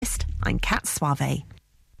I'm Kat Suave.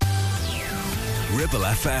 Ribble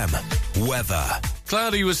FM weather.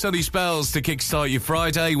 Cloudy with sunny spells to kickstart your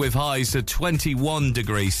Friday with highs at 21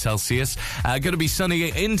 degrees Celsius. Going to be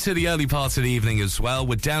sunny into the early part of the evening as well.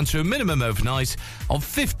 We're down to a minimum overnight of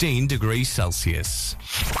 15 degrees Celsius.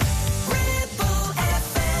 Ribble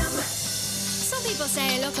FM. Some people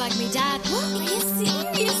say I look like me dad. What? Are you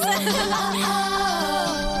serious?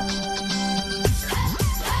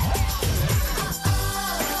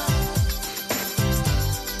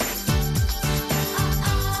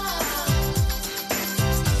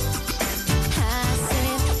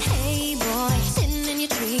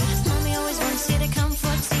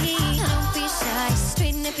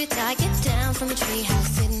 I get down from the treehouse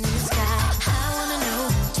sitting in the sky. I wanna know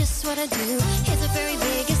just what I do. Is it very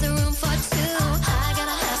big? Is there room for two? I got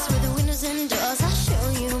a house with the windows and doors. I'll show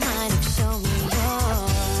you mine if you show me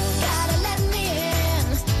yours. Gotta let me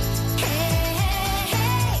in. Hey, hey,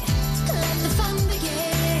 hey, let the fun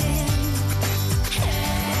begin.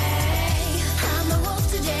 Hey, I'm the wolf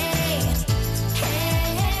today.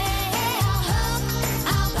 Hey, hey, hey,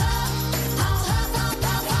 I'll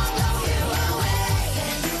huff you away.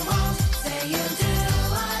 And you won't say you do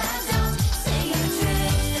what I don't. Say you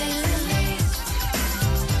drift to me.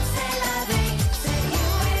 Say la vie. Say you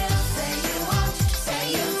will. Say you won't. Say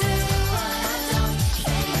you do what I don't.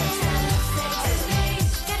 Say you say to me.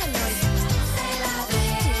 Get a noise. Say la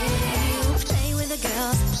vie. You play with the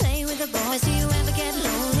girls, play with the boys. Do you ever get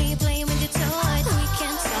lonely playing with your toys? We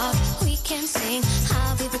can talk, we can sing.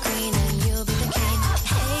 I'll be the queen and you'll be the king.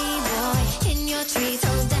 Hey boy, in your tree,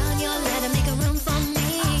 throw down your ladder, make a room for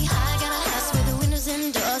me. I got a house with the windows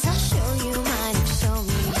and doors. I'll show you mine if you show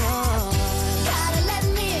me yours. Gotta let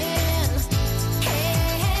me in. Hey,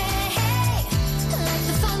 hey, hey, let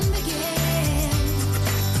the fun begin.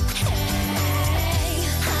 Hey,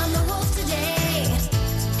 I'm the wolf today.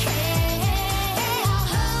 Hey, hey,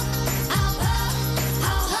 hey, I'll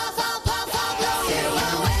blow you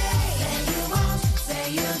away. And you won't say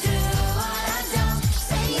you do what I don't.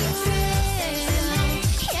 Say you drift to me.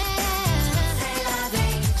 Yeah. Say la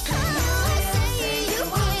vie. Say you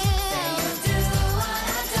will. Say you do what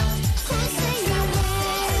I don't. Say you will.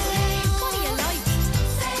 What do you like?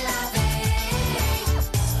 Say la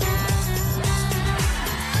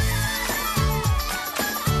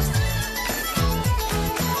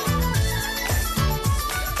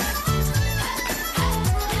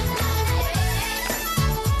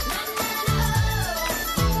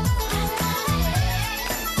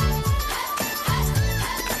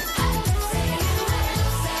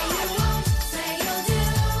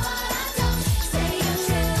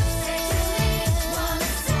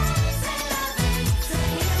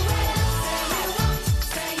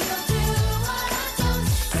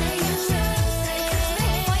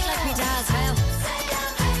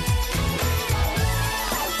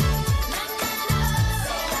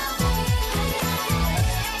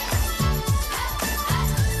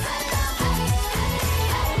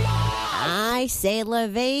I say la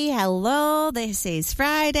vie. Hello, this is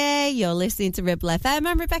Friday. You're listening to Ribble FM.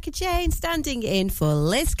 I'm Rebecca Jane, standing in for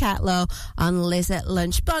Liz Catlow on Liz at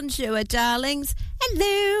Lunch. Bonjour, darlings.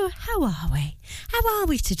 Hello, how are we? How are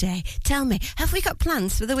we today? Tell me, have we got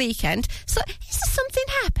plans for the weekend? So, is there something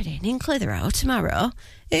happening in Clitheroe tomorrow?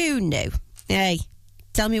 Who knew? Hey,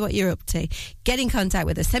 tell me what you're up to. Get in contact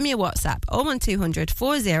with us. Send me a WhatsApp, 01200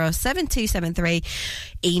 407273.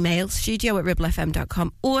 Email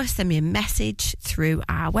studio@ribblefm.com, or send me a message through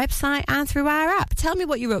our website and through our app. Tell me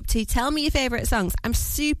what you're up to. Tell me your favourite songs. I'm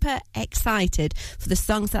super excited for the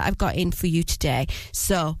songs that I've got in for you today.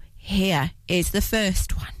 So here is the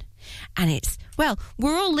first one. And it's, well,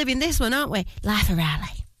 we're all living this one, aren't we? Life of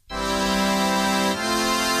Raleigh.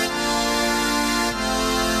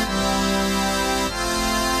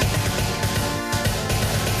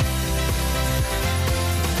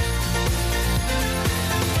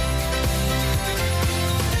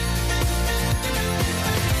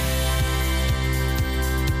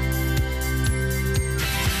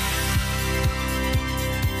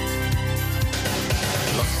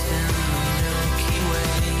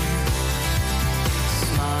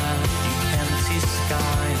 Smile, you can see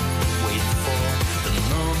sky.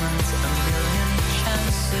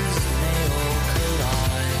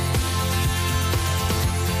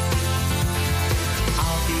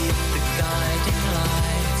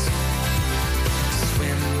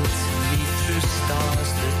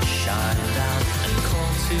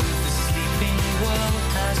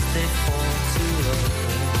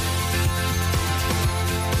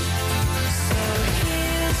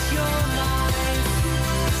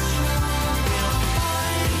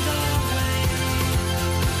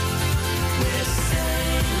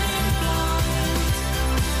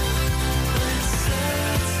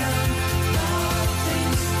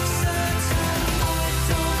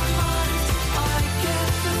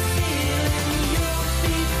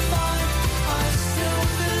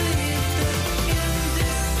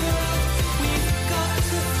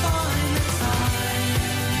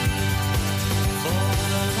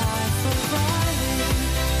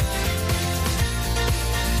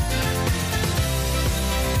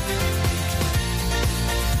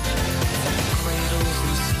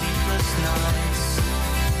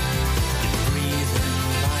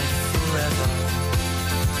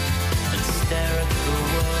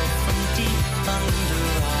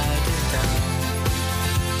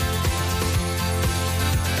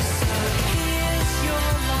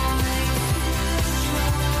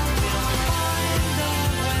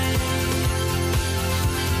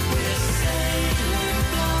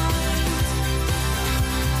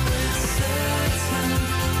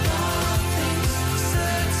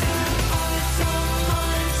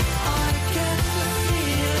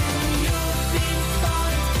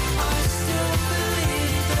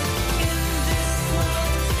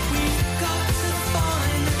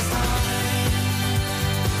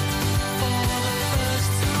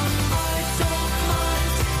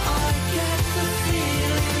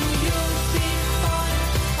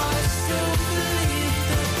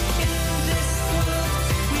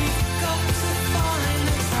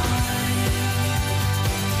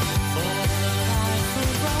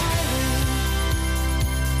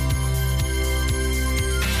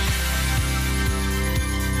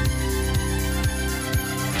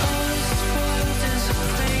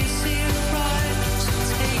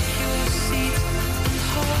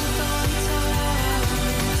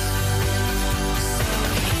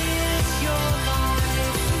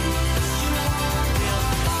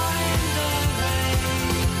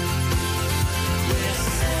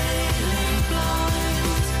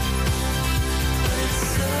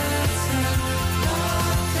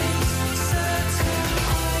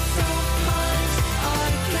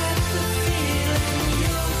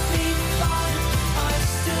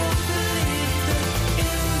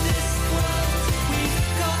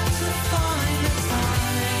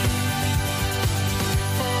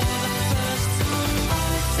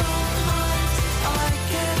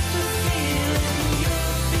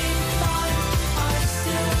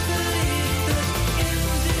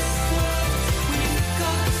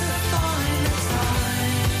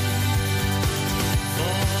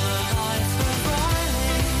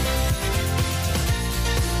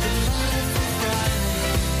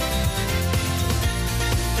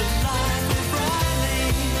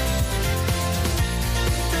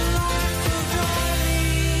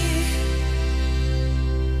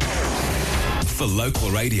 local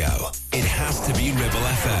radio, it has to be Ribble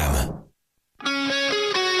FM.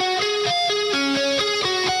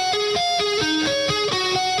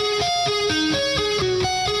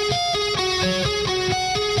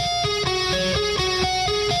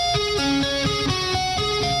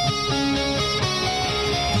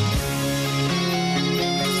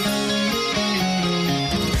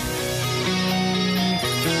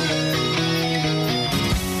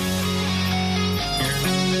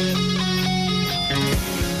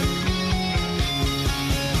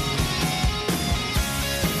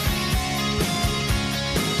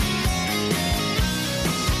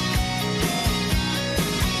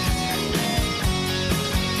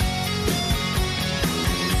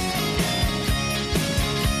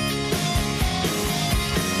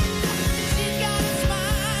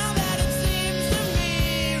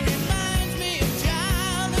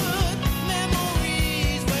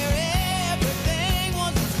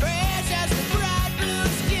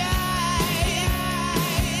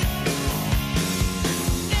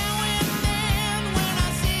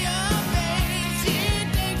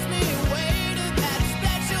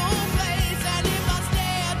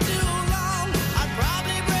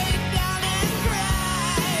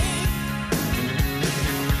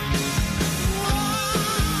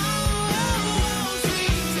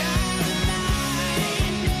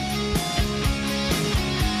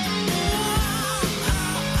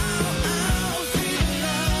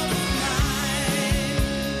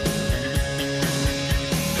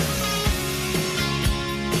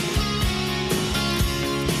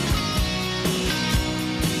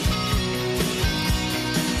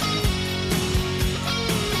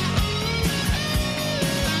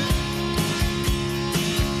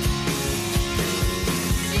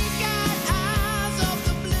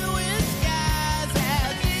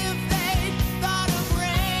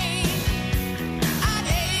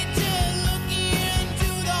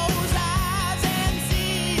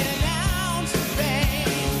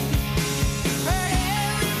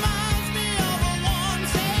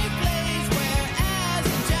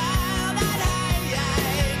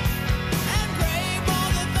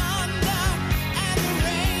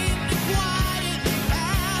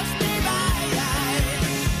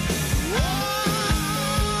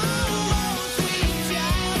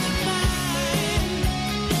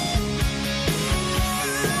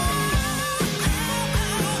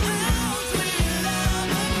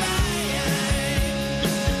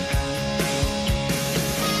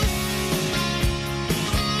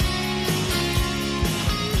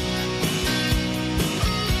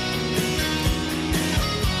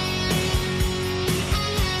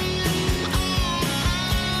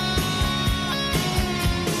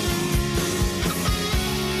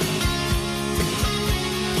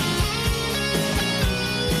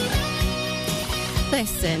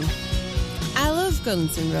 Listen, I love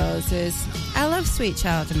Guns N' Roses. I love Sweet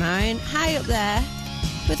Child of Mine. High up there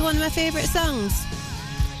with one of my favourite songs.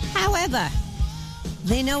 However,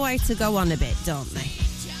 they know how to go on a bit, don't they?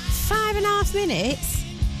 5.5 minutes.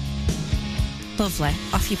 Lovely.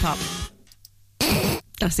 Off you pop.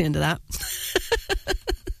 That's the end of that.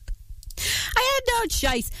 I had no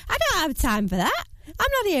choice. I don't have time for that.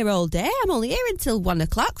 I'm not here all day. I'm only here until 1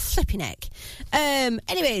 o'clock. Flipping heck.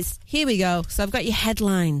 Anyways, here we go. So I've got your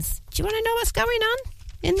headlines. Do you want to know what's going on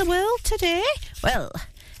in the world today? Well,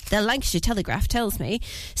 the Lancashire Telegraph tells me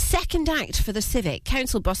second act for the Civic.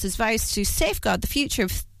 Council bosses vows to safeguard the future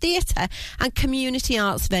of theatre and community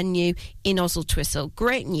arts venue in Oswald-Twistle.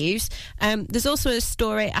 Great news. There's also a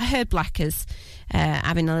story. I heard Blackers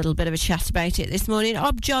having a little bit of a chat about it this morning.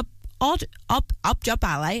 Odd Job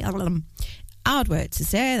Ballet. Hard word to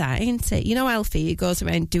say that, isn't it? You know Alfie, who goes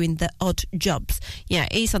around doing the odd jobs. Yeah,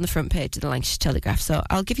 he's on the front page of the Lancashire Telegraph, so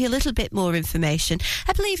I'll give you a little bit more information.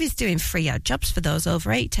 I believe he's doing free odd jobs for those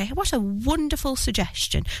over 80. What a wonderful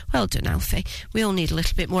suggestion. Well done, Alfie. We all need a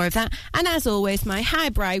little bit more of that. And as always, my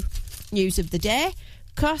highbrow news of the day,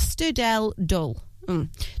 Costa del Dul.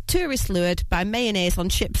 Tourists lured by mayonnaise on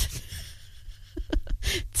chips.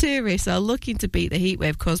 Tourists are looking to beat the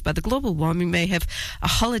heatwave caused by the global warming. May have a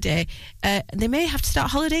holiday. They may have to start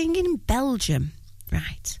holidaying in Belgium.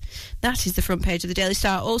 Right. That is the front page of the Daily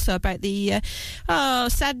Star. Also about the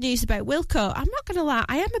sad news about Wilko. I'm not going to lie,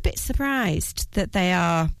 I am a bit surprised that they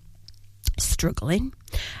are struggling.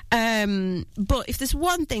 But if there's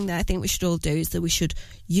one thing that I think we should all do is that we should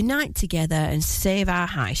unite together and save our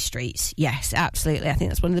high streets. Yes, absolutely. I think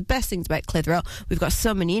that's one of the best things about Clitheroe. We've got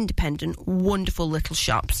so many independent, wonderful little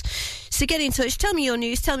shops. So get in touch. Tell me your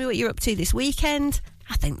news. Tell me what you're up to this weekend.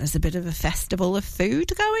 I think there's a bit of a festival of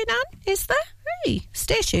food going on, is there? Hey,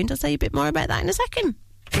 stay tuned. I'll tell you a bit more about that in a second.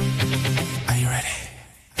 Are you ready?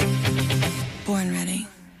 born ready.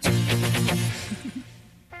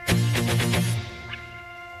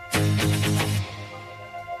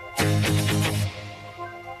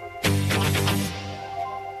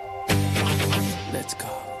 Let's go.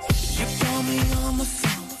 You call me on the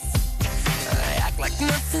phone. I act like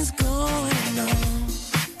nothing's going on.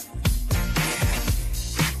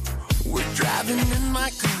 We're driving in my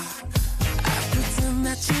car. I pretend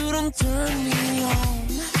that you don't turn me on.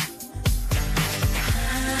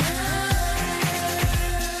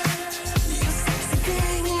 You sexy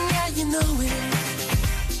thing, yeah, you know it.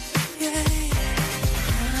 Yeah.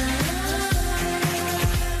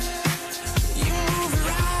 You move it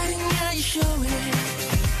right, and yeah, you show it.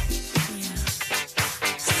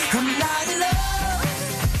 I'm not in love.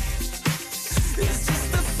 It's just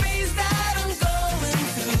the phase that I'm going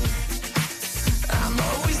through. I'm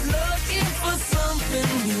always looking for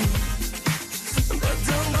something new, but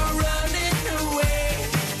don't go running away.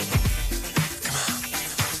 Come on.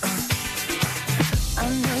 I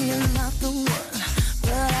know you're not the one,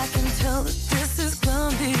 but I can tell that this is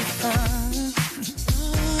gonna be fun.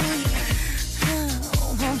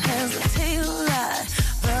 Won't hesitate to lie,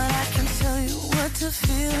 but I can tell you what to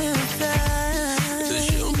feel inside. So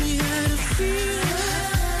show me how to feel.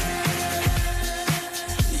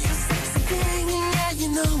 You sexy thing, yeah, you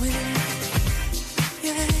know it.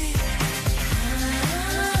 Yeah.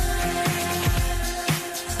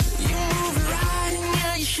 You move it right, and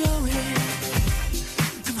yeah, you show it.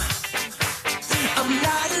 Come on. I'm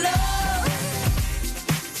not in love.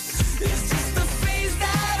 It's just the phase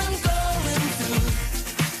that I'm going through.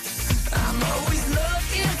 I'm always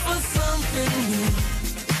looking for something new,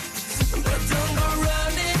 but don't go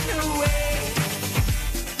running away.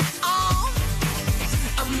 Oh,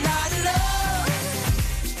 I'm not in love.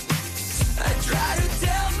 I try to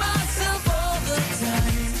tell myself all the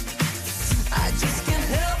time. I just can't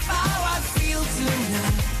help how I feel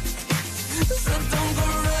tonight. So don't go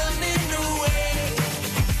running away.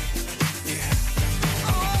 Yeah.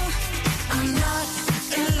 Oh, I'm not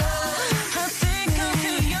in love. I think I'm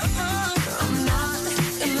in love. I'm not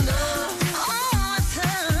in love. Oh, it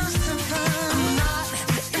sounds so fun. I'm not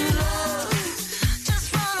in love. Just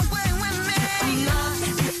run away with me. I'm not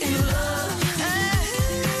in love.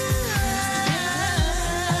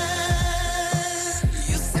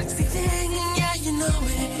 You sexy thing, yeah, you know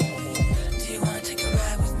it. Do you wanna take a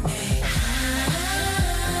ride with me?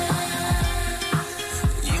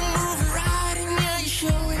 You move it right, and yeah, you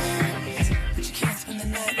show it. But you can't spend the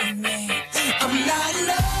night with me. I'm not in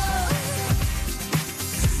love.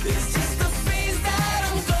 It's just the phase that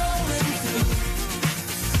I'm going through.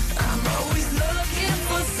 I'm always looking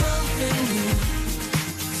for something new,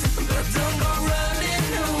 but don't go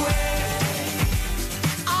running away.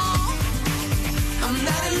 Oh, I'm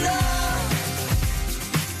not in love.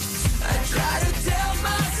 I try to tell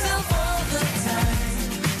myself all the time.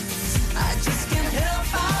 I just can't help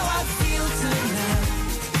how I feel tonight.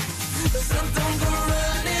 So don't go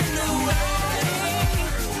running away.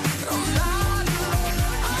 I'm not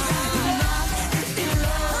in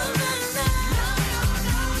love.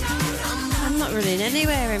 I'm not running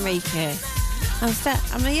anywhere, Enrique.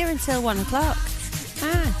 I'm here until 1 o'clock.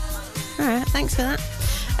 Ah, all right. Thanks for that.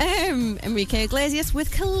 Enrique Iglesias with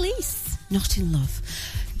Khalees, Not in Love.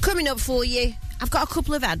 Coming up for you, I've got a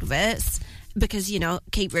couple of adverts because, you know,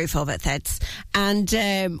 keep roof over heads. And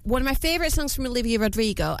one of my favourite songs from Olivia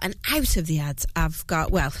Rodrigo, and out of the ads, I've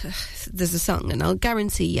got, well, there's a song, and I'll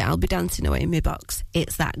guarantee you I'll be dancing away in my box.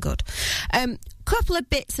 It's that good. Couple of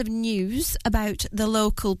bits of news about the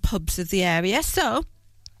local pubs of the area. So,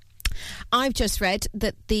 I've just read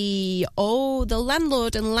that the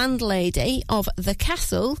landlord and landlady of the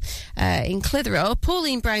Castle in Clitheroe,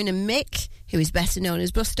 Pauline Brown and Mick, who is better known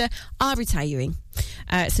as Buster, are retiring.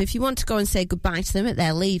 So if you want to go and say goodbye to them at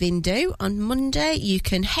their leaving do on Monday, you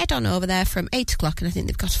can head on over there from 8 o'clock, and I think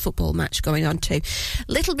they've got a football match going on too.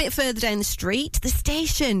 A little bit further down the street, the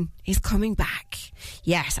station is coming back.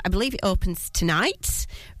 Yes, I believe it opens tonight,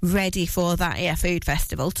 ready for that food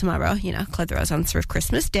festival tomorrow, you know, Clitheroe's answer of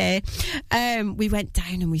Christmas Day. We went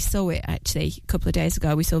down and we saw it actually a couple of days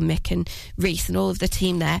ago. We saw Mick and Reese and all of the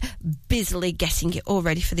team there busily getting it all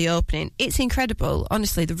ready for the opening. It's incredible.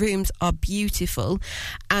 Honestly, the rooms are beautiful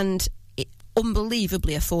and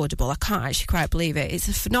unbelievably affordable. I can't actually quite believe it. It's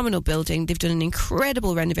a phenomenal building. They've done an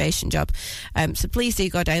incredible renovation job. So please do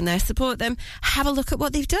go down there, support them, have a look at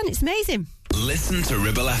what they've done. It's amazing. Listen to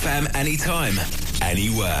Ribble FM anytime,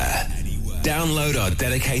 anywhere. Download our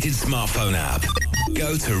dedicated smartphone app.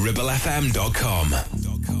 Go to ribblefm.com.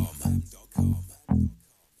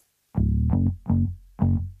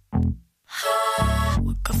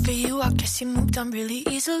 Woke up for you, I guess you moved on really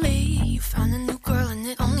easily. You found a new girl and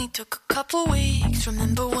it only took a couple weeks.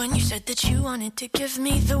 Remember when you said that you wanted to give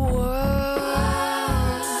me the world?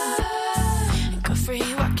 And good for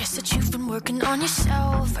you, I guess that you've been working on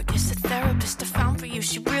yourself. I guess the therapist I found for you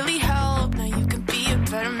should really help. Now you can be a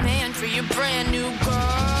better man for your brand new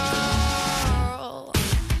girl.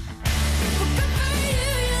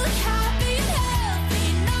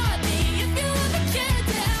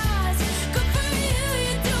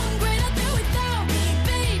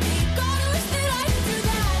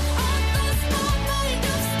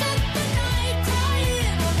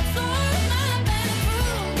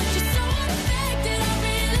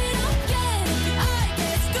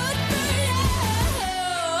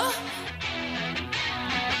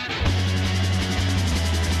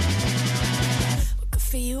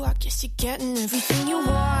 You're getting everything you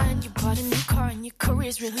want. You bought a new car and your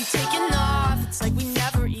career's really taking off. It's like we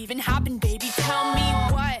never even happened, baby. Tell me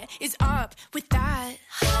what is up with that.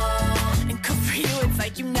 And good for you, it's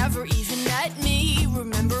like you never even met me.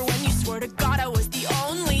 Remember when you swore to God I was the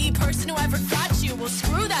only person who ever got you? Well,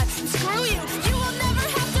 screw that and screw you. You will never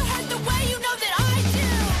have to hurt the way you know that I do.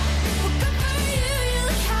 Well, good for you, you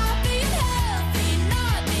look happy and healthy.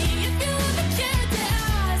 Not me, if you ever cared to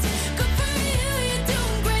ask. Good for you, you're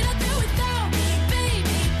doing great out there without me,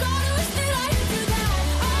 baby. God, I wish that I could do that.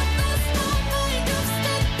 I lost my mind, I've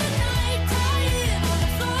spent the night crying on the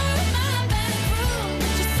floor of my bedroom.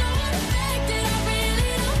 But you're so unaffected, I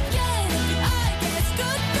really don't get it. But I guess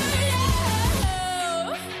good for you.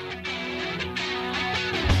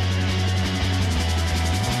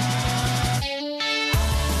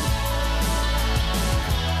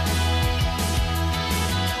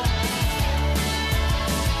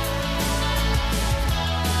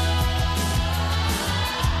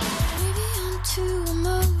 Maybe I'm too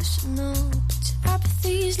emotional.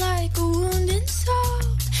 Apathy's like a wounded soul.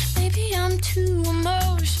 Maybe I'm too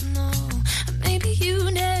emotional. Maybe you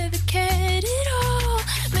never cared at all.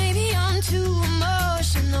 Maybe I'm too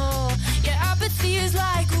emotional. Yeah, apathy is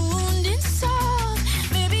like a wounded soul.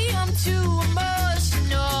 Maybe I'm too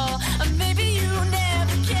emotional. Maybe you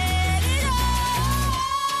never cared at all.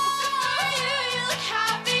 You look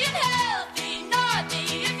happy and healthy. Not me,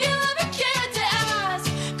 if you ever cared to ask.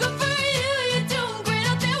 Good for you, you're doing great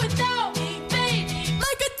out there without me, baby.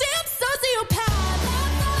 Like a damn sociopath. I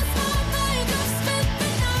lost my mind, I've spent the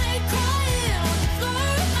night crying on the floor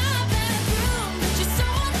of my bedroom. But you're so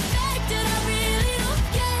unaffected, I really don't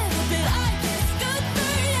get it. But I guess good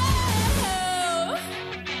for you.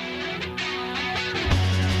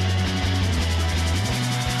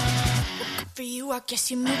 Good for you, I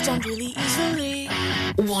guess you moved on really easily.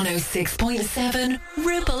 106.7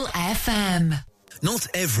 Ribble FM. Not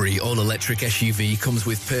every all-electric SUV comes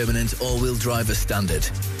with permanent all-wheel drive as standard.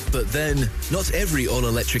 But then, not every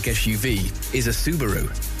all-electric SUV is a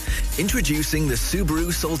Subaru. Introducing the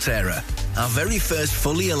Subaru Solterra, our very first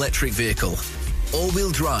fully electric vehicle.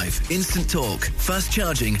 All-wheel drive, instant torque, fast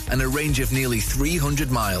charging, and a range of nearly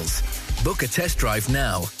 300 miles. Book a test drive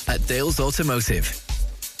now at Dales Automotive.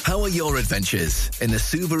 How are your adventures in the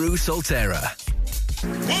Subaru Solterra?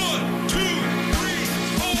 1, 2, 3,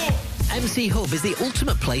 4. MC Hub is the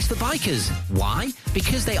ultimate place for bikers. Why?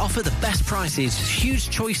 Because they offer the best prices, huge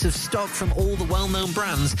choice of stock from all the well-known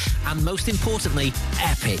brands, and most importantly,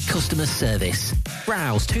 epic customer service.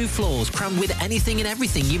 Browse 2 floors crammed with anything and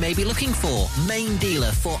everything you may be looking for. Main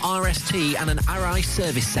dealer for RST and an RI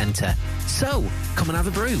service centre. So, come and have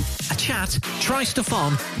a brew, a chat, try stuff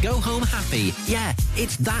on, go home happy. Yeah,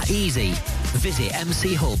 it's that easy. Visit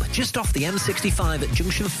MC Hub just off the M65 at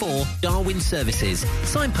Junction 4, Darwin Services.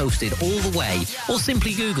 Signposted all the way, or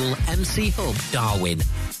simply Google MC Hub Darwin.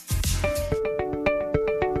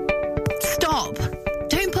 Stop!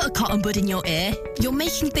 Don't put a cotton bud in your ear. You're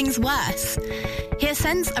making things worse.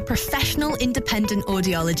 HearSense are professional independent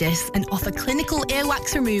audiologists and offer clinical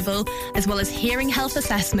earwax removal as well as hearing health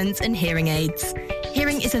assessments and hearing aids.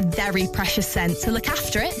 Hearing is a very precious sense, so look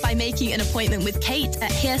after it by making an appointment with Kate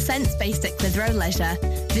at HearSense based at Clitheroe Leisure.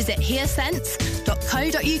 Visit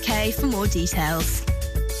hearsense.co.uk for more details.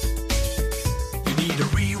 You need a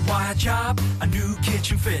rewire job, a new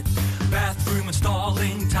kitchen fit, bathroom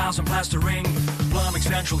installing, tiles and plastering, plumbing,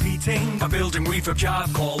 central heating, a building refurb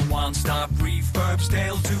job. Call One Stop Refurbs,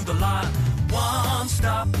 Dale to the lot. One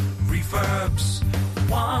Stop Refurbs.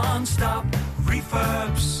 One Stop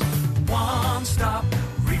Refurbs. One Stop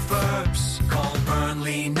Refurbs. Call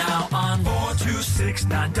Burnley now on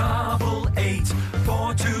 426-988.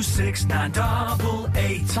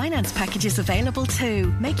 426-988. Finance packages available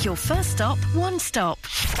too. Make your first stop One Stop.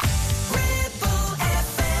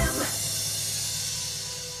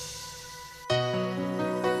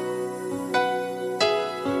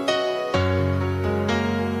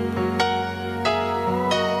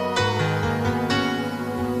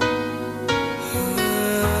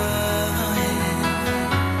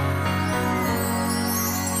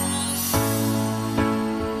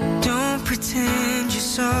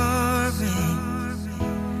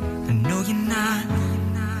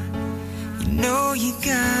 know you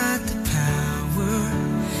got the power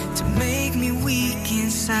to make me weak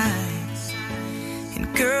inside.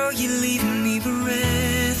 And girl, you leave me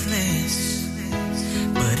breathless.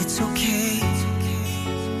 But it's okay,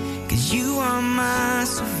 'cause you are my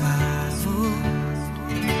survival.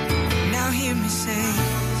 Now hear me say,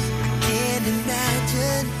 I can't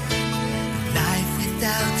imagine life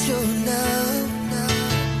without your love.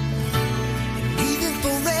 And even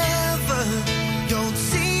forever don't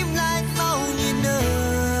seem like long enough.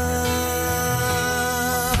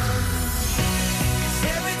 'Cause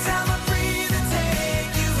every time I breathe I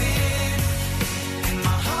take you in, and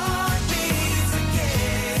my heart beats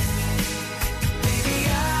again. Baby,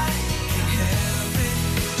 I can't help it,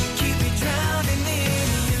 you keep me drowning in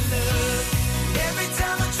your love. Every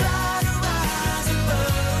time I try to rise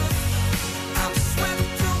above, I'm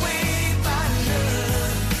swept away by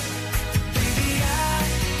love. Baby, I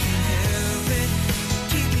can't help it,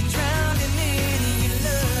 keep me drowning in your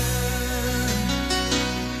love.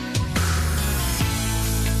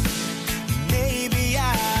 Maybe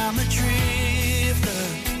I'm a drifter,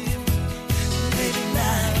 maybe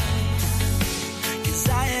not, 'cause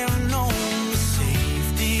I have known the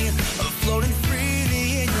safety of floating freely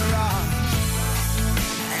in your arms.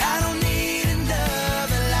 I don't need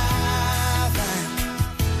another lifeline,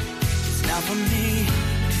 it's not for me,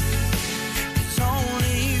 it's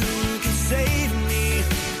only you can save me.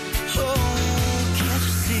 Oh, can't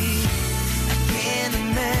you see, I can't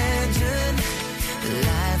imagine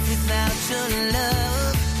life without your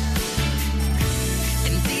love.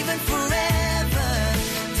 And even forever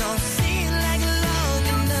don't seem like long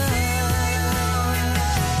enough.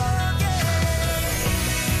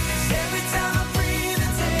 'Cause every time I breathe I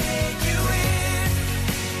take you in,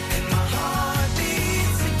 and my heart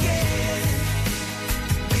beats again.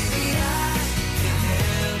 Baby, I can't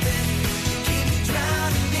help it, you keep me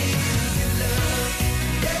drowning in your love.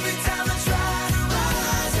 Every time I try to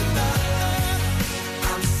rise above,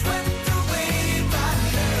 I'm swept away by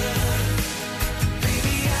love.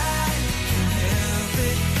 Baby, I can't help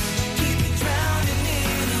it, keep me drowning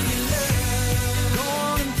in your love. Go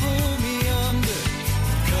on and pull me under,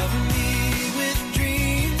 cover me with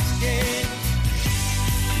dreams, yeah.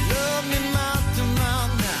 Love me mouth to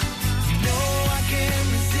mouth now, you know I can't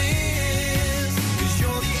resist, 'cause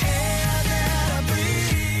you're the air that I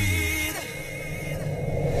breathe.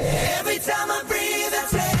 Every time I breathe, I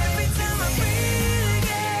take. Every time I breathe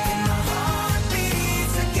again, and my heart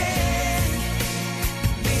beats again.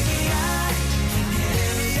 Baby, I can't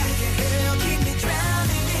help, keep me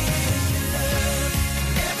drowning in your love.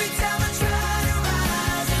 Every time I try to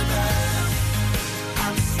rise above,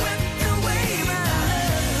 I'm swept away by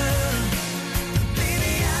love.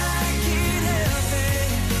 Baby, I can't help it,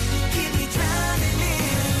 keep me drowning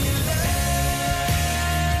in your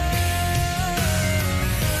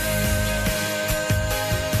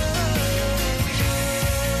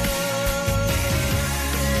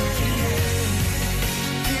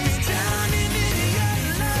keep me drowning in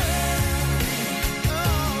your love.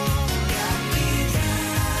 Oh, got me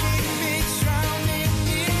drowning, keep me drowning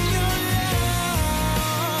in your love.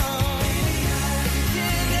 Baby, I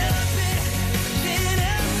can't help it, can't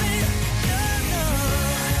help it, no, no.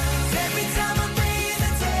 Every time I breathe,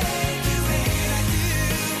 I take you in,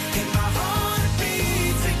 and my heart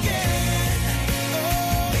beats again.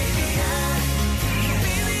 Oh, baby, I can't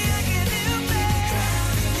help it.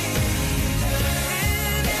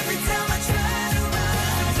 And every time I try to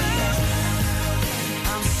rise above,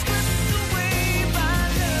 I'm swept away by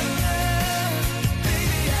love.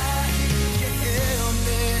 Baby, I can't help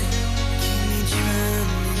it, keep me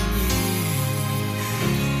drowning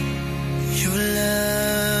in your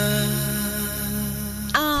love.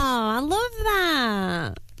 Oh, I love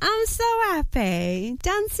that. I'm so happy.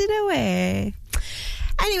 Dancing away.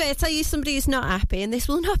 Anyway, I'll tell you somebody who's not happy, and this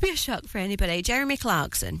will not be a shock for anybody. Jeremy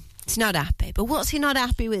Clarkson. He's not happy. But what's he not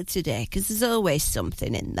happy with today? Because there's always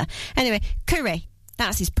something in there. Anyway, curry.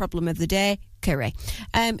 That's his problem of the day. Curry.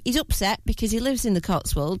 He's upset because he lives in the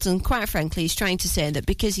Cotswolds, and quite frankly, he's trying to say that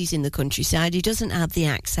because he's in the countryside, he doesn't have the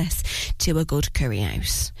access to a good curry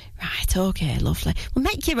house. Right, okay, lovely. Well,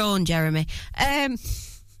 make your own, Jeremy. Now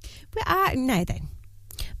then,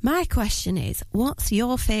 my question is, what's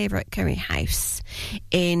your favourite curry house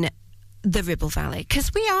in the Ribble Valley?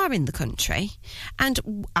 Because we are in the country, and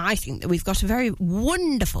I think that we've got a very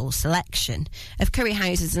wonderful selection of curry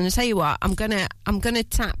houses. And I tell you what, I'm gonna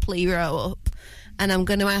tap Leroy up, and I'm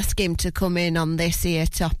going to ask him to come in on this here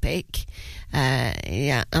topic.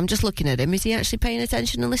 Yeah, I'm just looking at him. Is he actually paying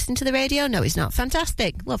attention and listening to the radio? No, he's not.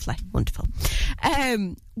 Fantastic. Lovely. Wonderful.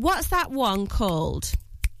 What's that one called?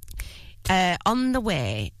 On the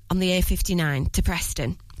way on the A59 to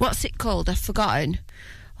Preston. What's it called? I've forgotten.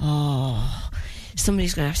 Oh,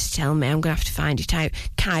 somebody's going to have to tell me. I'm going to have to find it out.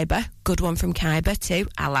 Khyber, good one from Khyber too.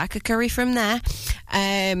 I like a curry from there.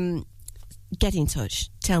 Get in touch.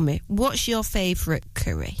 Tell me, what's your favourite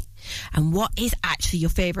curry? And what is actually your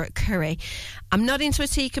favourite curry? I'm not into a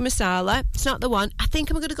tikka masala. It's not the one. I think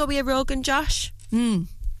I'm going to go with a Rogan Josh.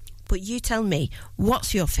 But you tell me,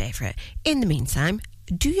 what's your favourite? In the meantime,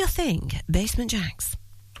 do your thing, Basement Jaxx.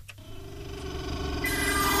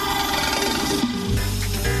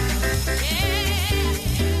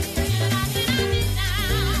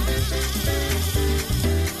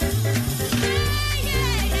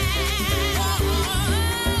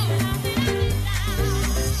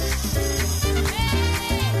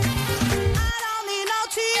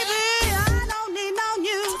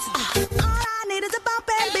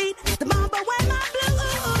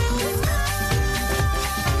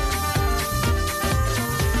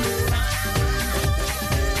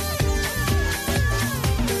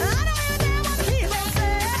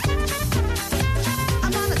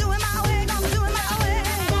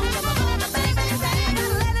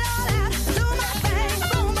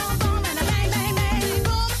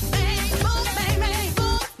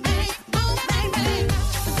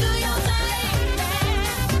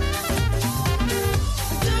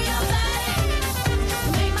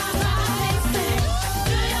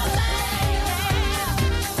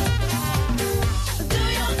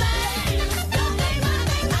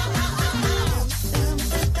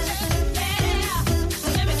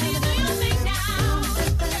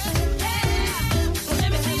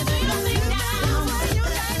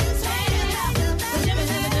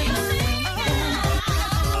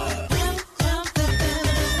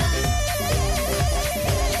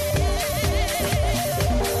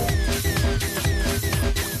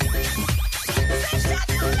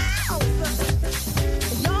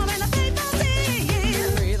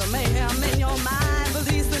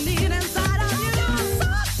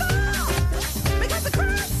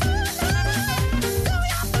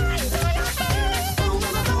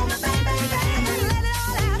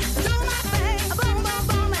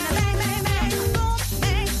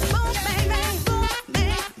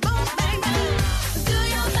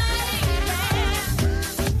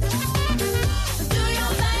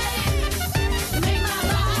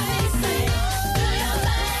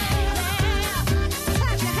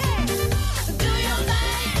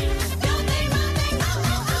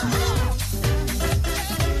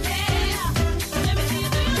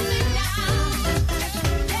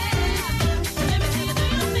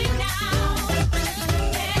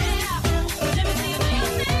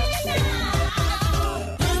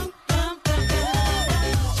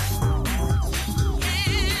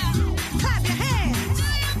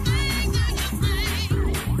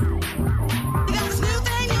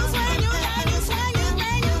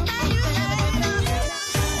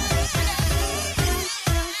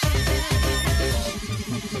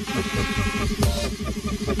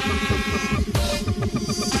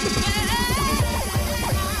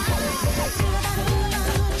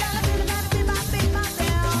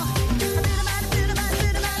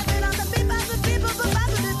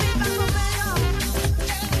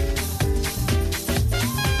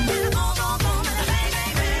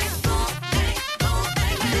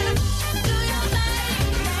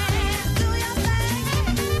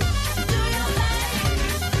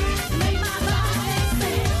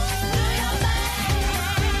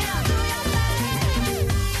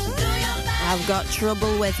 Got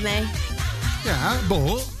trouble with me. Yeah,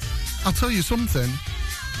 but I'll tell you something.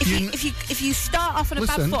 If you start off on a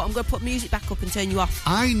bad foot, I'm going to put music back up and turn you off.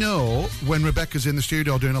 I know when Rebecca's in the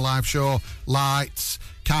studio doing a live show, lights,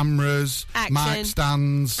 cameras, action, mic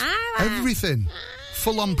stands, everything,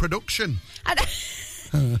 full on production.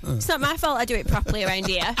 It's not my fault I do it properly around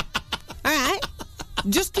here. All right.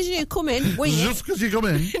 Just because you come in, wing it. Just because you come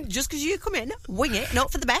in. Just because you come in, wing it,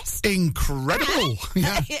 not for the best. Incredible.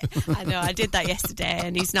 Yeah. I know, I did that yesterday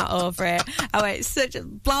and he's not over it. I went, such a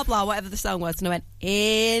blah, blah, whatever the song was, and I went,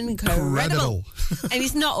 incredible. And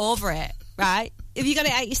he's not over it, right? Have you got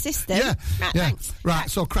it out your system? Yeah. Right, yeah. thanks. Right,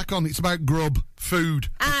 so crack on. It's about grub, food.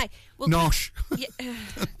 Aye. Well, Nosh.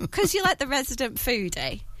 Because you're like the resident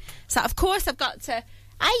foodie. So, of course, I've got to...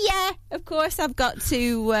 of course I've got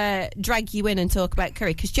to drag you in and talk about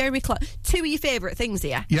curry, because Jeremy Clarkson, two of your favourite things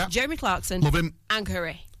here. Yeah. Jeremy Clarkson. Love him. And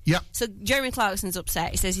curry. Yeah. So Jeremy Clarkson's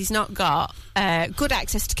upset. He says he's not got good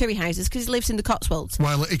access to curry houses because he lives in the Cotswolds.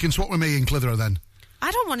 Well, he can swap with me in Clitheroe then.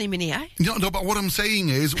 I don't want him in here. No, but what I'm saying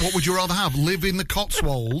is, what would you rather have? Live in the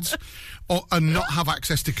Cotswolds and not have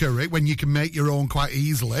access to curry when you can make your own quite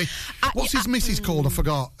easily. What's his missus called? I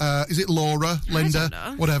forgot. Is it Laura, Linda,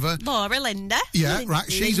 whatever? Laura, Linda. Yeah, right.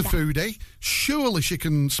 She's a foodie. Surely she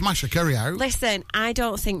can smash a curry out. Listen, I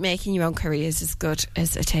don't think making your own curry is as good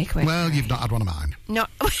as a takeaway. Well, curry. you've not had one of mine. No.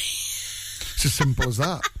 It's as simple as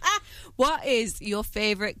that. What is your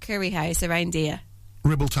favourite curry house around here?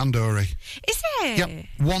 Ribble Tandoori. Is it? Yep,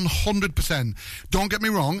 100%. Don't get me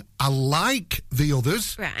wrong, I like the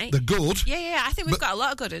others. Right. They're good. Yeah, I think we've got a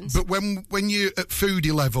lot of good ones. But when you're at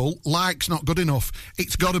foodie level, like's not good enough.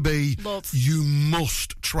 It's got to be, Love. you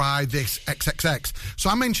must try this XXX. So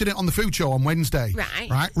I mentioned it on the food show on Wednesday.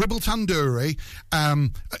 Right. Ribble Tandoori,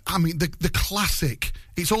 I mean, the classic,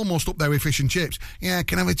 it's almost up there with fish and chips. Yeah,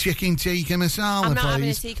 can I have a chicken tikka masala, I'm not please? having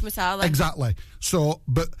a tikka masala. Exactly. So,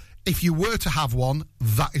 but if you were to have one,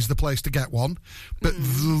 that is the place to get one. But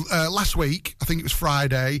last week, I think it was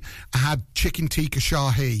Friday, I had chicken tikka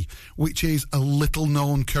shahi, which is a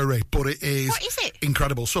little-known curry, but it is... What is it?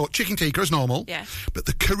 Incredible. So, chicken tikka is normal. Yeah. But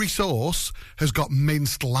the curry sauce has got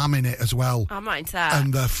minced lamb in it as well. I'm not into that.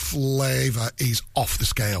 And the flavour is off the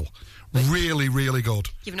scale. Really, really good.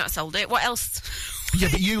 You've not sold it. What else? Yeah,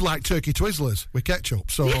 but you like turkey Twizzlers with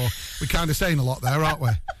ketchup, so we're kind of saying a lot there, aren't we?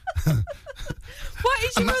 What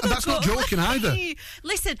is your other that's not good? joking either.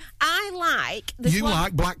 Listen, I like... You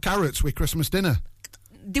like black carrots with Christmas dinner.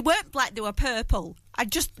 They weren't black, they were purple.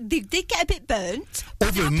 They did get a bit burnt.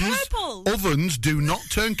 But they were purple. Ovens do not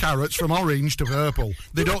turn carrots from orange to purple.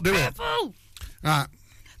 They don't do it. Purple. Right.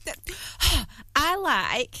 I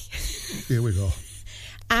like... Here we go.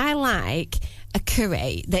 I like a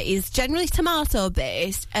curry that is generally tomato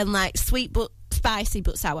based and like sweet but spicy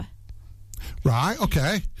but sour. Right,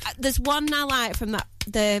 okay. There's one I like from that.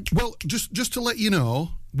 Well, just to let you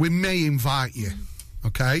know, we may invite you,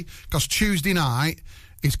 okay? Because Tuesday night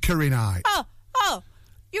is curry night. Oh,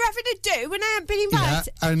 you're having a do when I haven't been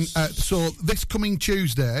invited. Yeah, and so this coming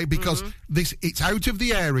Tuesday, because it's out of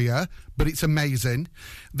the area, but it's amazing.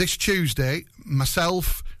 This Tuesday,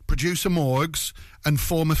 myself, producer Morgs, and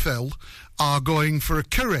former Phil are going for a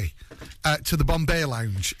curry to the Bombay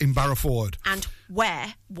Lounge in Barrowford. And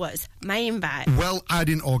where was my invite? Well, I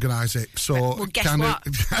didn't organise it, so well, guess what?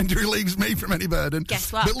 Kind of relieves me from any burden.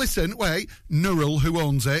 Guess what? But listen, wait, Nurul, who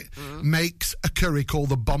owns it, makes a curry called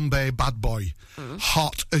the Bombay Bad Boy.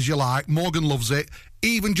 Hot as you like. Morgan loves it.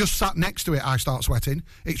 Even just sat next to it, I start sweating.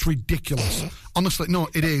 It's ridiculous. Honestly, no,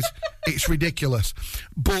 it is. It's ridiculous.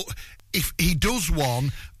 But if he does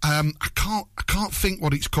one, I can't think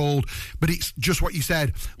what it's called, but it's just what you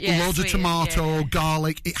said. Yeah, loads of sweet, tomato,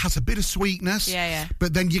 garlic. It has a bit of sweetness. Yeah.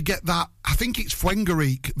 But then you get that, I think it's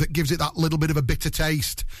Fuengarique that gives it that little bit of a bitter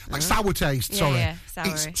taste. Like sour taste, sorry. Yeah,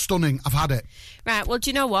 soury. It's stunning. I've had it. Right, well, do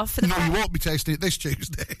you know what? You won't be tasting it this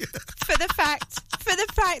Tuesday. For the fact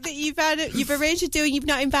that you've arranged to do and you've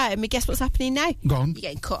not invited me, guess what's happening now? Go on. You're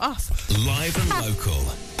getting cut off. Live and local,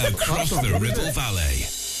 across the Ribble Valley.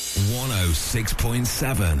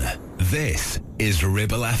 106.7. This is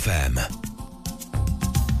Ribble FM.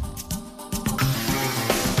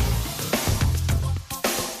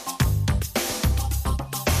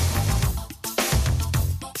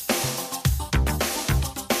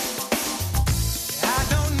 I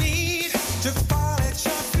don't need to fall at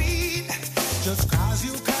your feet just 'cause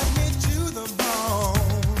you cut me to the bone.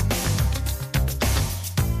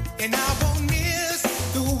 And I won't miss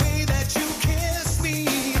the way that you kiss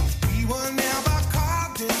me. We were never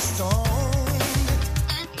carved in stone.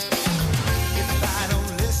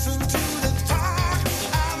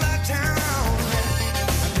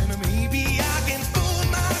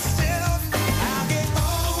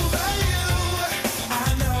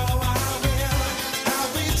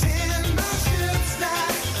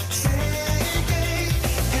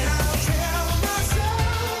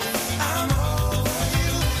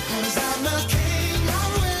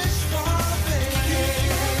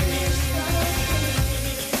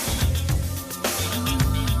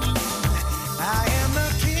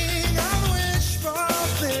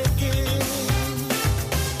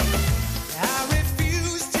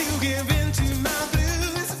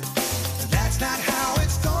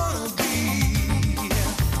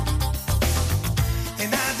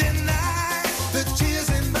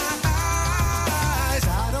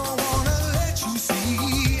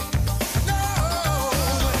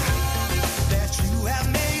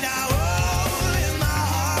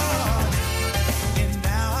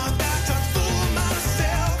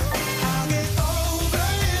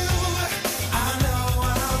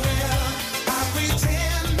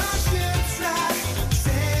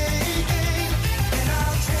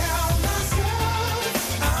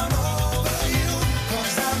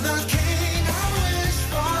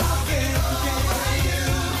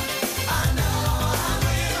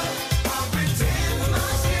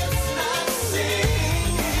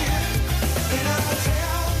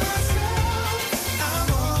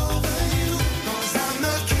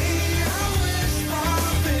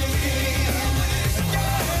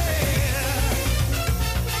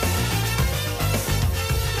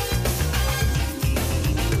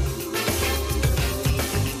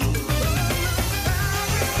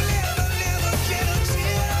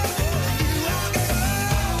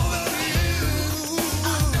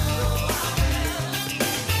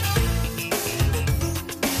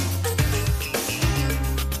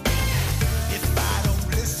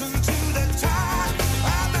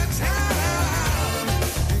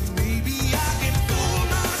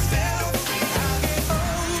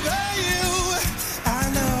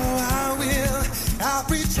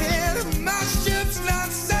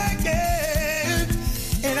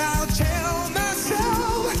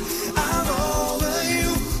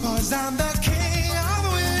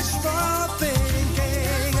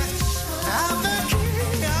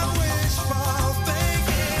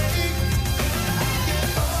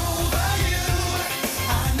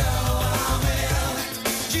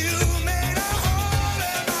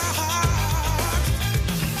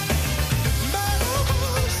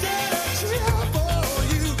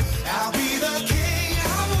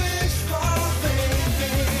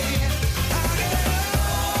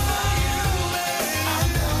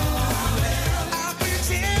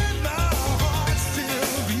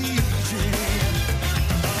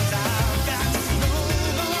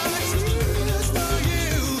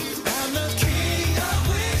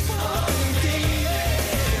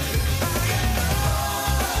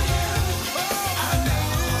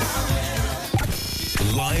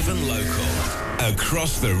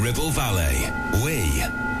 across the Ribble Valley. We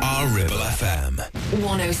are Ribble FM.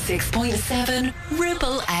 106.7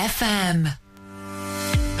 Ribble FM.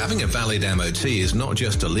 Having a valid MOT is not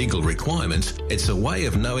just a legal requirement, it's a way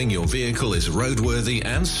of knowing your vehicle is roadworthy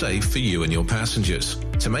and safe for you and your passengers.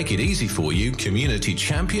 To make it easy for you, Community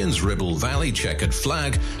Champions Ribble Valley Checkered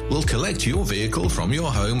Flag will collect your vehicle from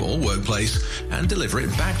your home or workplace and deliver it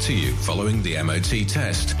back to you following the MOT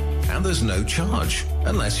test. And there's no charge,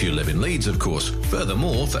 unless you live in Leeds, of course.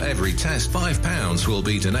 Furthermore, for every test, £5 will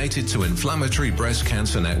be donated to Inflammatory Breast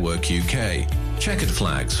Cancer Network UK. Checkered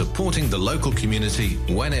Flag, supporting the local community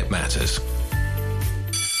when it matters.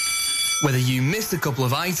 Whether you missed a couple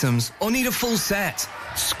of items or need a full set,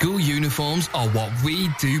 school uniforms are what we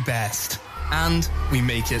do best. And we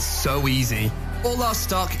make it so easy. All our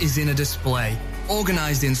stock is in a display,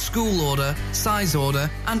 organised in school order, size order,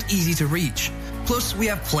 and easy to reach. Plus, we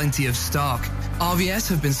have plenty of stock. RVS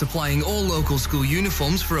have been supplying all local school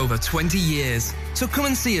uniforms for over 20 years. So come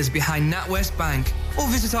and see us behind NatWest Bank or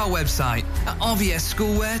visit our website at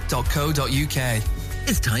rvsschoolwear.co.uk.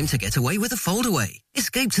 It's time to get away with a foldaway.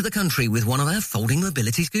 Escape to the country with one of our folding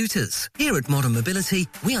mobility scooters. Here at Modern Mobility,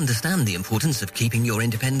 we understand the importance of keeping your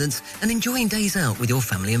independence and enjoying days out with your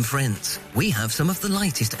family and friends. We have some of the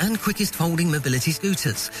lightest and quickest folding mobility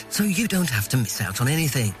scooters, so you don't have to miss out on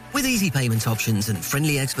anything. With easy payment options and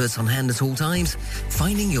friendly experts on hand at all times,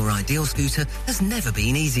 finding your ideal scooter has never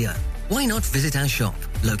been easier. Why not visit our shop,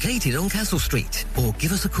 located on Castle Street, or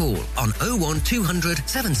give us a call on 01200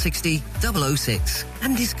 760 006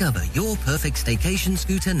 and discover your perfect staycation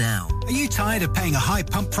scooter now. Are you tired of paying a high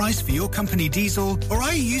pump price for your company diesel? Or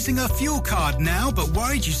are you using a fuel card now but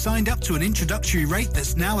worried you signed up to an introductory rate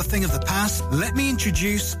that's now a thing of the past? Let me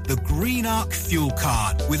introduce the Green Arc Fuel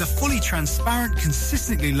Card. With a fully transparent,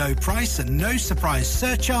 consistently low price and no surprise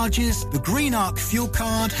surcharges, the Green Arc Fuel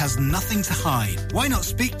Card has nothing to hide. Why not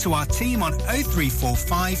speak to our team on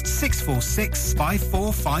 0345 646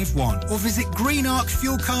 5451 or visit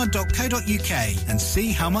greenarcfuelcard.co.uk and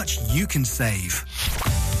see how much you can save.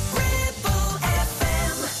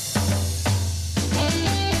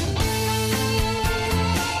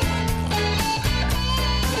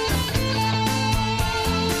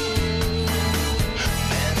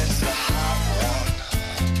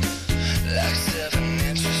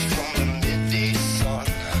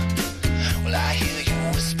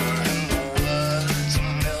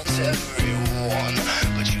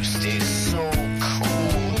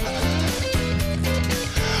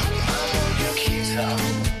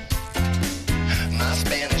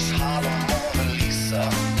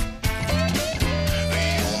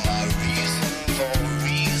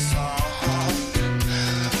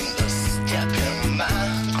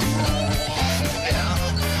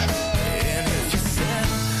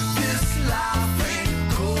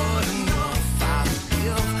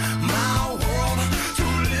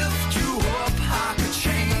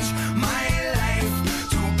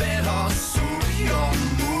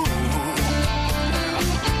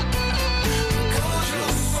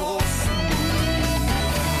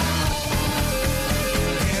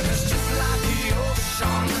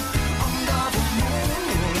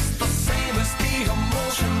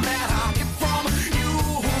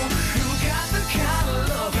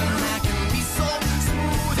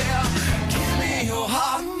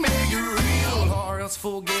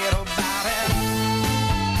 Forget about it.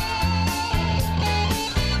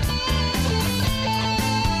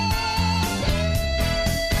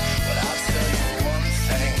 But I'll tell you one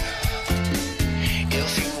thing.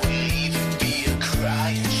 If you leave, it'd be a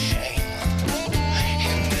crying shame.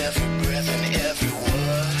 In every breath and every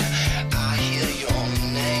word, I hear your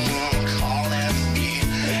name calling me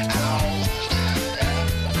out.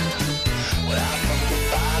 Without from the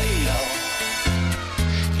body,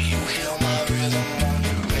 you hear my rhythm.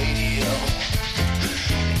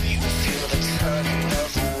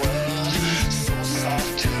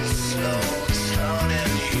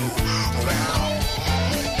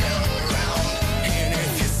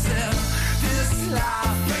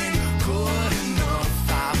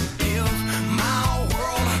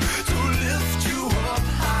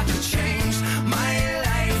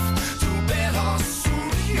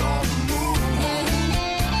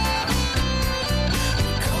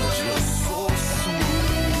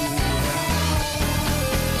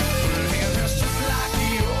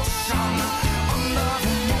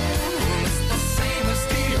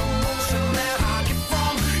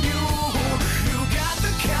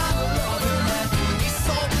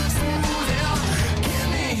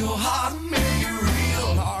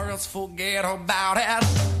 Forget about it.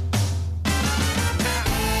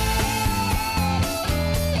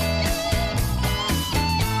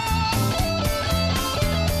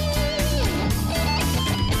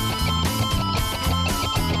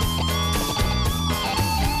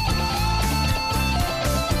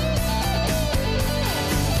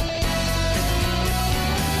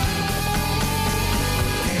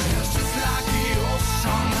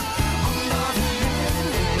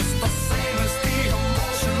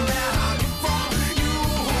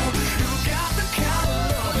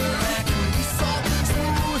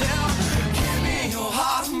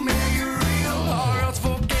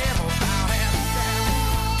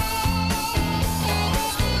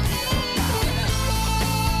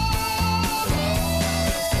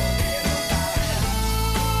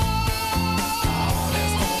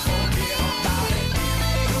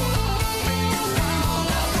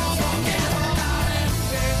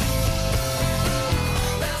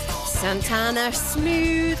 Santana,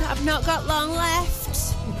 Smooth, I've not got long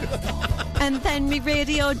left. And then my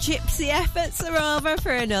radio gypsy efforts are over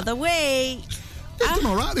for another week. It's done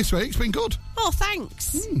all right this week. It's been good. Oh,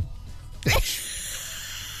 thanks.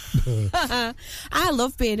 I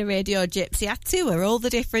love being a radio gypsy. I tour all the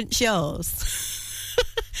different shows.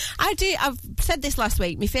 I do. I've said this last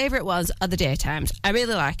week. My favourite ones are the daytimes. I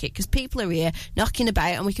really like it because people are here knocking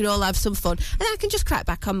about and we can all have some fun. And I can just crack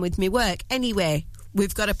back on with my work. Anyway,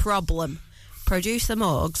 we've got a problem. Producer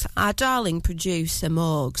Morgs, our darling producer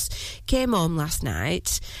Morgs, came home last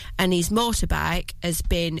night and his motorbike has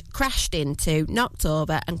been crashed into, knocked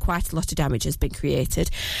over, and quite a lot of damage has been created.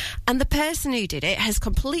 And the person who did it has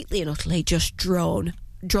completely and utterly just drawn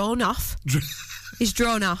off. He's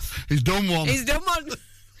drawn off. He's done one. He's done one.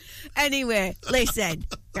 Anyway, listen,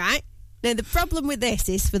 right? Now, the problem with this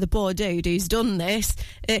is for the poor dude who's done this,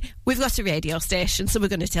 we've got a radio station, so we're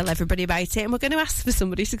going to tell everybody about it and we're going to ask for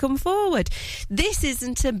somebody to come forward. This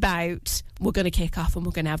isn't about we're going to kick off and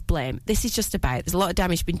we're going to have blame. This is just about there's a lot of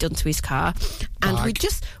damage been done to his car. And we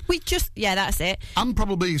just, yeah, that's it. And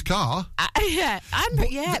probably his car. Yeah.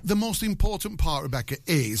 The most important part, Rebecca,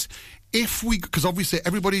 is because obviously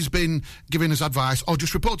everybody's been giving us advice,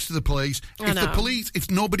 just report it to the police.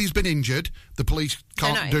 If nobody's been injured, the police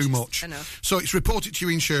can't do much. So it's report it to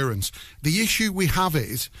your insurance. The issue we have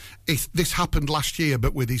is this happened last year,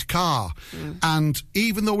 but with his car. And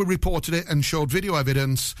even though we reported it and showed video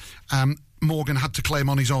evidence, Morgan had to claim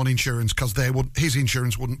on his own insurance because his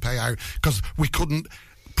insurance wouldn't pay out because we couldn't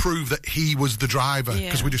prove that he was the driver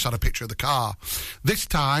because we just had a picture of the car. This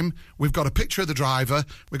time we've got a picture of the driver,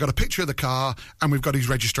 we've got a picture of the car, and we've got his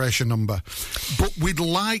registration number. But we'd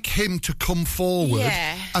like him to come forward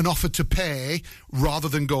and offer to pay rather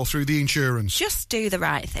than go through the insurance. Just do the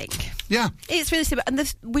right thing. Yeah. It's really simple.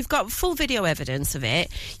 And we've got full video evidence of it.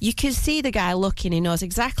 You can see the guy looking, he knows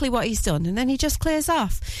exactly what he's done, and then he just clears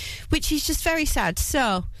off, which is just very sad.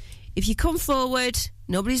 So if you come forward,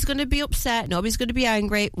 nobody's going to be upset, nobody's going to be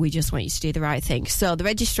angry. We just want you to do the right thing. So the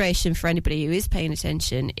registration, for anybody who is paying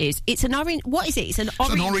attention, it's an orange. What is it? It's an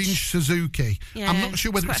orange Suzuki. Yeah, I'm not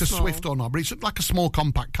sure whether it's a Swift or not, but it's like a small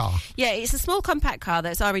compact car. Yeah, it's a small compact car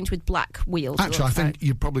that's orange with black wheels. Actually, I think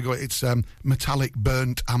you'd probably go. It's metallic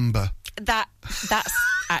burnt amber. That's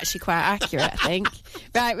actually quite accurate, I think.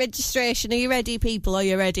 Right, registration. Are you ready, people? Are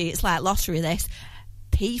you ready? It's like lottery, this.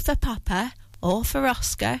 P for Papa, O for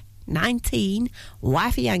Oscar, 19,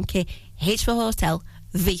 Y for Yankee, H for Hotel,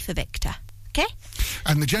 V for Victor. Okay?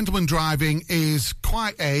 And the gentleman driving is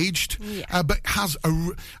quite aged, but has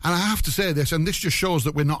and I have to say this, and this just shows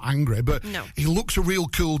that we're not angry, but he looks a real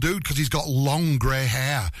cool dude because he's got long grey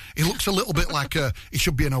hair. He looks a little bit like he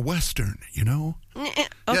should be in a Western, you know?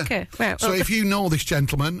 Okay. Yeah. Well, so if you know this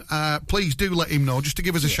gentleman, please do let him know, just to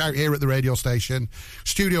give us a shout here at the radio station,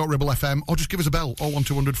 studio at Ribble FM, or just give us a bell,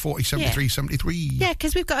 01200 40 73 73. Yeah,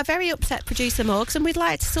 because we've got a very upset producer, Morgs, and we'd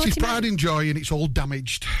like to sort him out. It's pride out. and joy, and it's all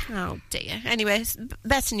damaged. Oh, dear. Anyway,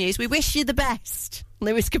 better news. We wish you the best,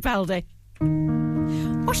 Lewis Capaldi.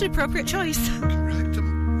 What an appropriate choice.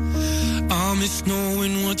 I miss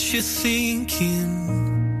knowing what you're thinking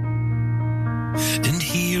and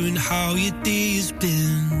hearing how your day has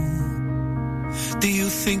been. Do you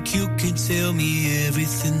think you can tell me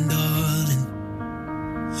everything, darling,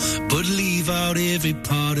 but leave out every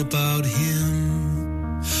part about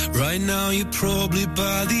him? Right now you're probably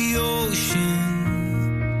by the ocean,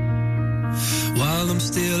 while I'm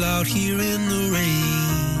still out here in the rain.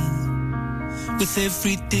 With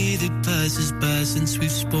every day that passes by since we've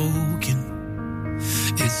spoken,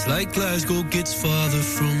 it's like Glasgow gets farther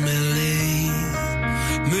from LA.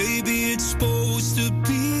 Maybe it's supposed to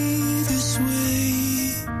be this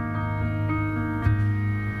way,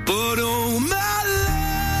 but oh my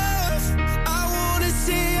love, I wanna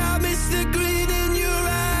say I miss the green in your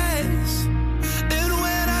eyes. And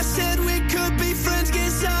when I said we could be friends,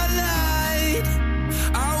 guess I lied.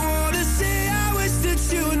 I wanna say I wish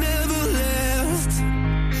that you never left.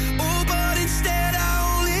 Oh, but instead I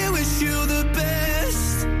only wish you the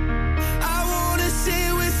best. I wanna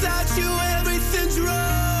say without you everything's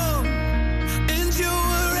wrong, and you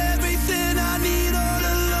were everything I need all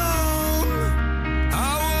along.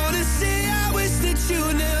 I wanna say I wish that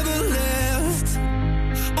you never left.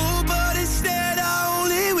 Oh, but instead I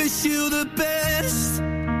only wish you the best.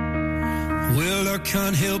 Well, I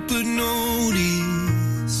can't help but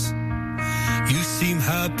notice you seem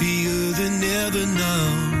happier than ever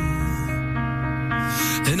now.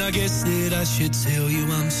 And I guess that I should tell you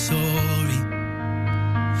I'm sorry.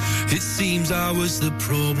 It seems I was the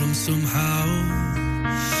problem somehow.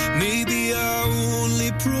 Maybe I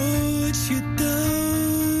only brought you down,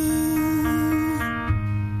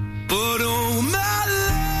 but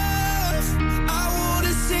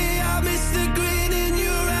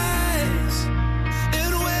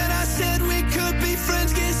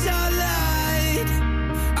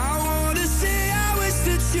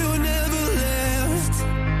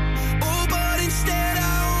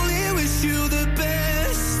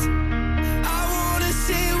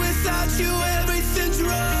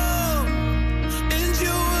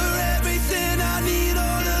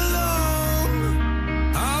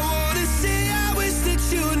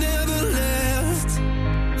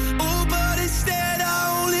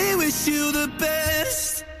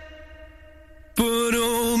But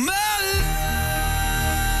oh my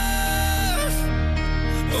love,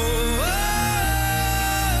 oh,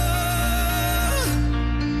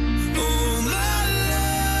 oh my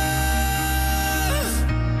love,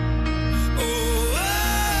 oh.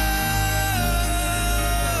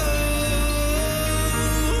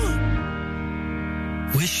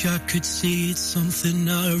 Wish I could say it's something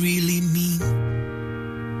I really mean,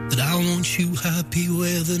 that I want you happy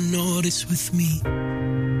whether or not it's with me.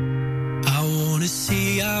 I wanna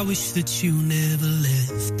say I wish that you never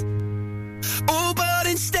left. Oh, but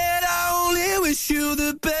instead I only wish you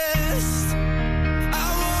the best.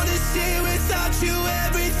 I wanna say without you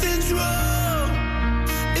everything's wrong,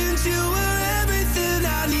 and you were everything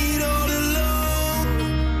I need all along.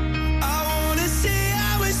 I wanna say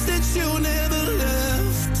I wish that you never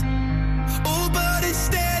left. Oh, but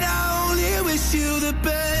instead I only wish you the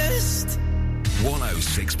best.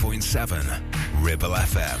 106.7 Ribble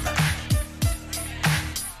FM.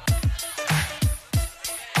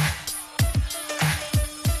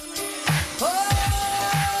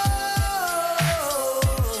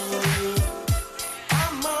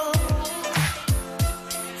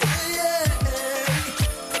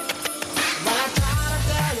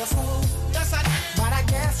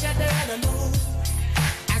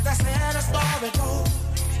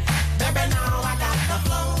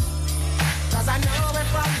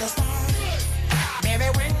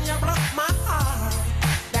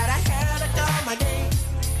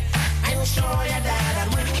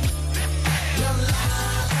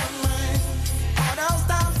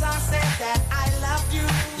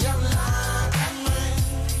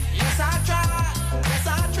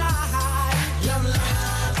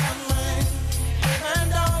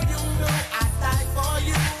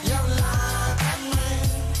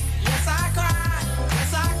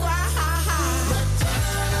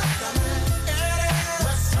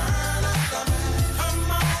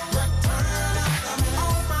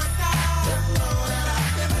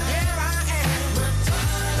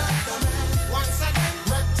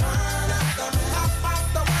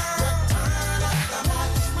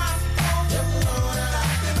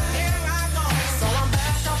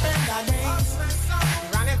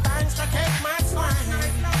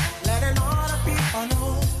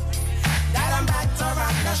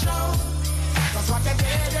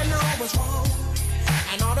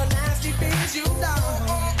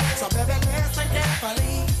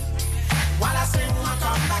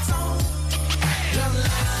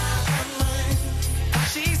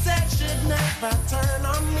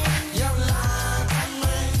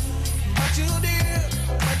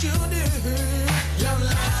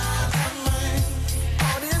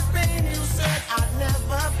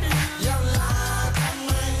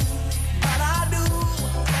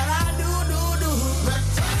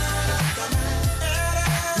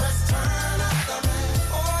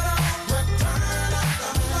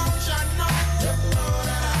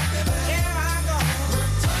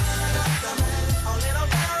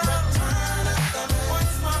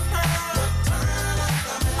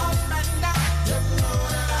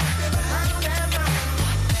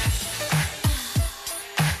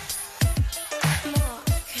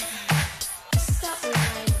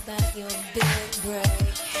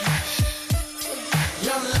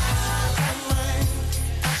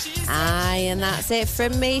 And that's it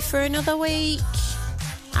from me for another week.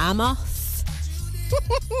 I'm off.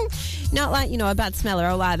 Not like, a bad smeller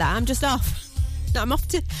or like that. I'm just off. No, I'm off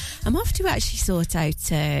to actually sort out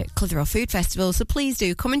Clitheroe Food Festival. So please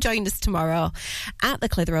do come and join us tomorrow at the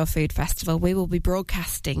Clitheroe Food Festival. We will be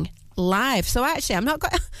broadcasting live. So actually, I'm there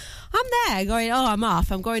going, I'm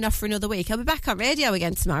off. I'm going off for another week. I'll be back on radio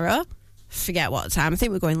again tomorrow. Forget what time. I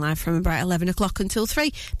think we're going live from about 11 o'clock until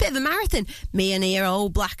 3. Bit of a marathon. Me and your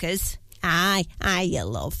old blackers. Aye, you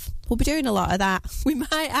love. We'll be doing a lot of that. We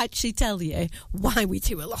might actually tell you why we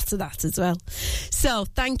do a lot of that as well. So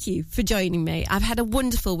thank you for joining me. I've had a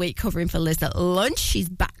wonderful week covering for Liz at lunch. She's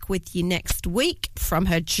back with you next week from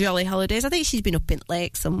her jolly holidays. I think she's been up in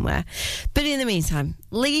Lake somewhere. But in the meantime,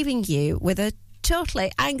 leaving you with a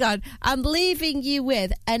totally, hang on, I'm leaving you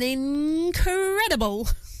with an incredible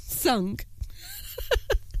song.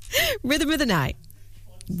 Rhythm of the Night.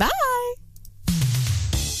 Bye.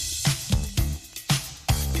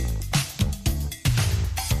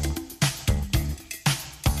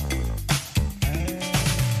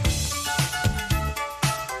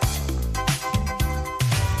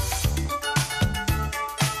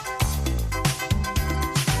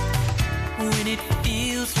 When it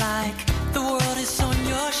feels like the world is on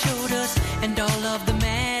your shoulders and all of the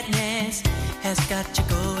madness has got you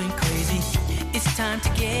going crazy, it's time to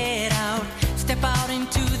get out, step out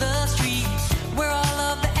into the street where all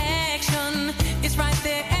of the action is right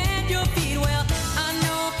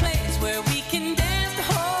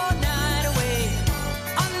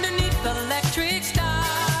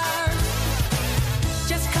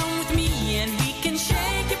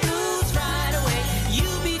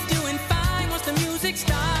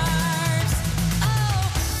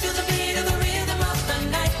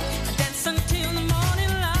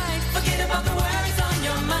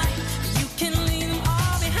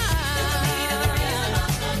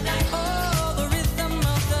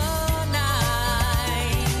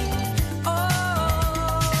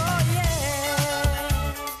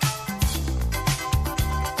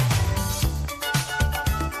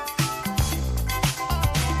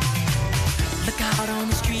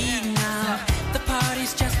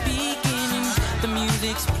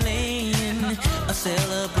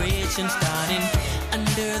conversation starting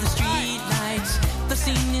under the street lights. The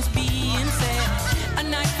scene is being set. A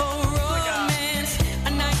night for romance,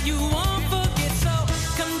 a night you want.